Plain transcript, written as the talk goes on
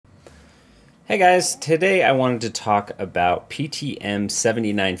Hey guys, today I wanted to talk about PTM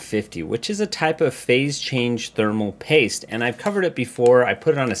 7950, which is a type of phase change thermal paste, and I've covered it before. I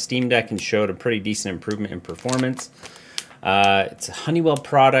put it on a Steam Deck and showed a pretty decent improvement in performance. It's a Honeywell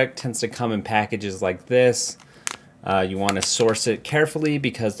product, tends to come in packages like this. You want to source it carefully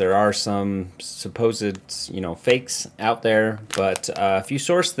because there are some supposed, fakes out there, but if you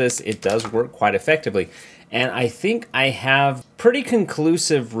source this, it does work quite effectively. And I think I have pretty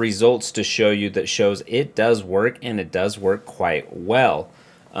conclusive results to show you that shows it does work, and it does work quite well.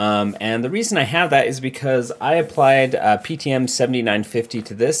 And the reason I have that is because I applied PTM 7950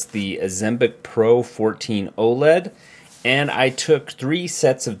 to this, the Azembic Pro 14 OLED, and I took 3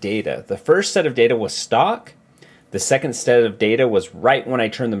 sets of data. The first set of data was stock. The second set of data was right when I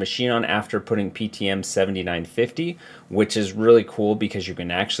turned the machine on after putting PTM 7950, which is really cool because you can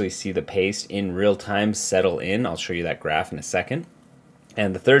actually see the paste in real time settle in. I'll show you that graph in a second.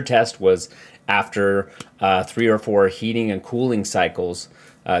 And the third test was after 3 or 4 heating and cooling cycles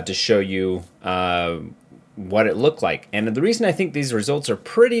to show you what it looked like. And the reason I think these results are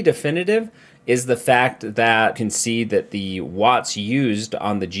pretty definitive is the fact that you can see that the watts used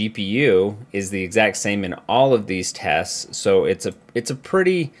on the GPU is the exact same in all of these tests. So it's a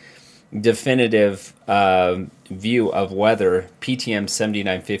pretty definitive view of whether PTM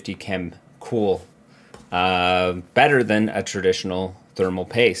 7950 can cool better than a traditional thermal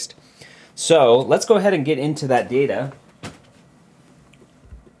paste. So let's go ahead and get into that data.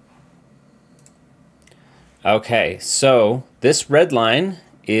 Okay, so this red line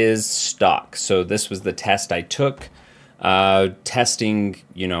is stock. So this was the test I took, testing,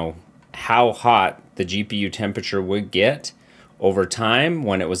 how hot the GPU temperature would get over time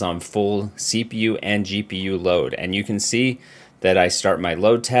when it was on full CPU and GPU load. And you can see that I start my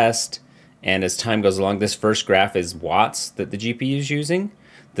load test, and as time goes along, this first graph is watts that the GPU is using.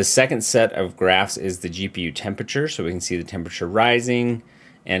 The second set of graphs is the GPU temperature, so we can see the temperature rising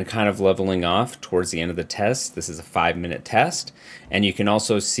and kind of leveling off towards the end of the test. This is a 5-minute test. And you can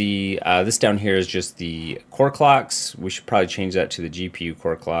also see this down here is just the core clocks. We should probably change that to the GPU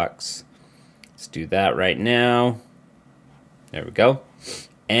core clocks. Let's do that right now. There we go.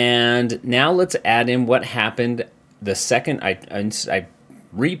 And now let's add in what happened the second I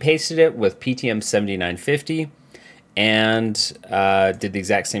repasted it with PTM 7950 and did the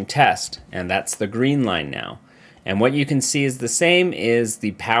exact same test. And that's the green line now. And what you can see is the same is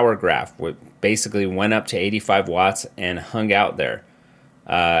the power graph, which basically went up to 85 watts and hung out there.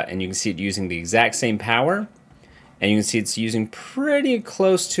 And you can see it using the exact same power. And you can see it's using pretty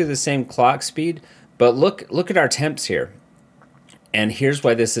close to the same clock speed. But look at our temps here. And here's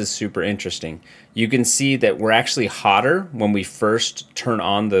why this is super interesting. You can see that we're actually hotter when we first turn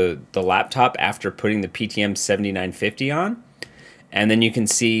on the laptop after putting the PTM 7950 on. And then you can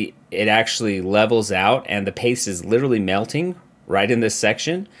see it actually levels out and the paste is literally melting right in this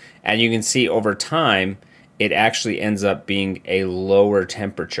section. And you can see over time, it actually ends up being a lower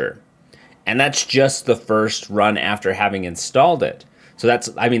temperature. And that's just the first run after having installed it. So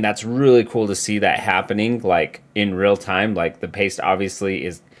that's really cool to see that happening like in real time. Like the paste obviously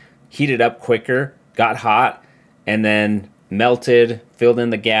is heated up quicker, got hot, and then melted, filled in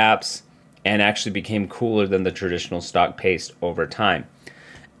the gaps, and actually became cooler than the traditional stock paste over time.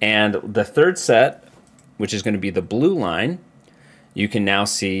 And the third set, which is going to be the blue line, you can now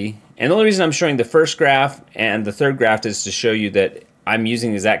see, and the only reason I'm showing the first graph and the third graph is to show you that I'm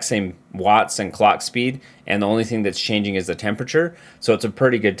using the exact same watts and clock speed, and the only thing that's changing is the temperature. So it's a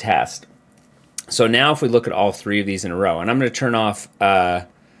pretty good test. So now if we look at all 3 of these in a row, and I'm going to turn off,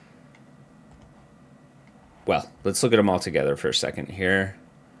 well, let's look at them all together for a second here.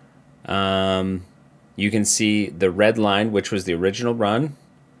 You can see the red line, which was the original run,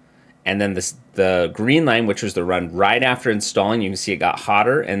 and then the green line, which was the run right after installing. You can see it got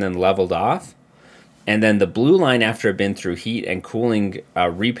hotter and then leveled off. And then the blue line, after it had been through heat and cooling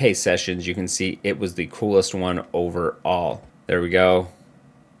repaste sessions, you can see it was the coolest one overall. There we go.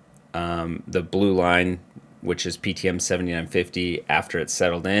 The blue line, which is PTM 7950 after it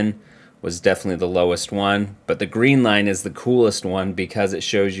settled in, was definitely the lowest one. But the green line is the coolest one because it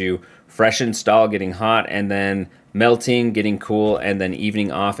shows you fresh install getting hot and then melting, getting cool, and then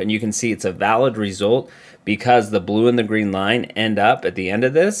evening off. And you can see it's a valid result because the blue and the green line end up at the end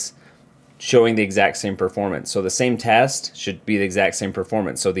of this showing the exact same performance. So the same test should be the exact same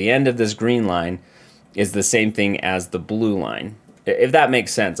performance. So the end of this green line is the same thing as the blue line, if that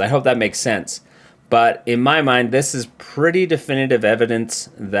makes sense. I hope that makes sense. But in my mind, this is pretty definitive evidence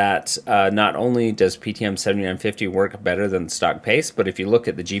that not only does PTM 7950 work better than stock paste, but if you look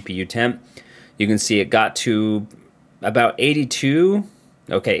at the GPU temp, you can see it got to about 82,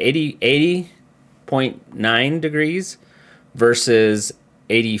 okay, 80 86.9 degrees versus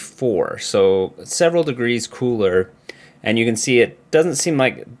 84. So several degrees cooler. And you can see it doesn't seem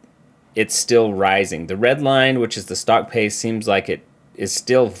like it's still rising. The red line, which is the stock pace, seems like it is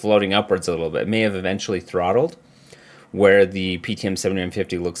still floating upwards a little bit. It may have eventually throttled, where the PTM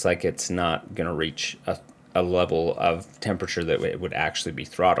 7950 looks like it's not going to reach a level of temperature that it would actually be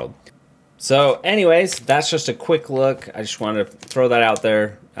throttled. So anyways, that's just a quick look. I just wanted to throw that out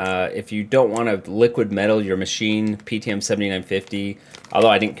there. If you don't want to liquid metal your machine, PTM 7950, although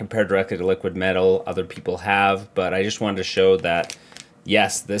I didn't compare directly to liquid metal, other people have, but I just wanted to show that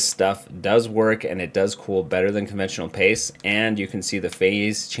yes, this stuff does work and it does cool better than conventional paste, and you can see the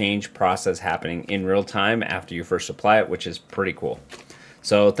phase change process happening in real time after you first apply it, which is pretty cool.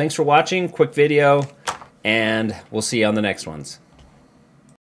 So thanks for watching, quick video, and we'll see you on the next ones.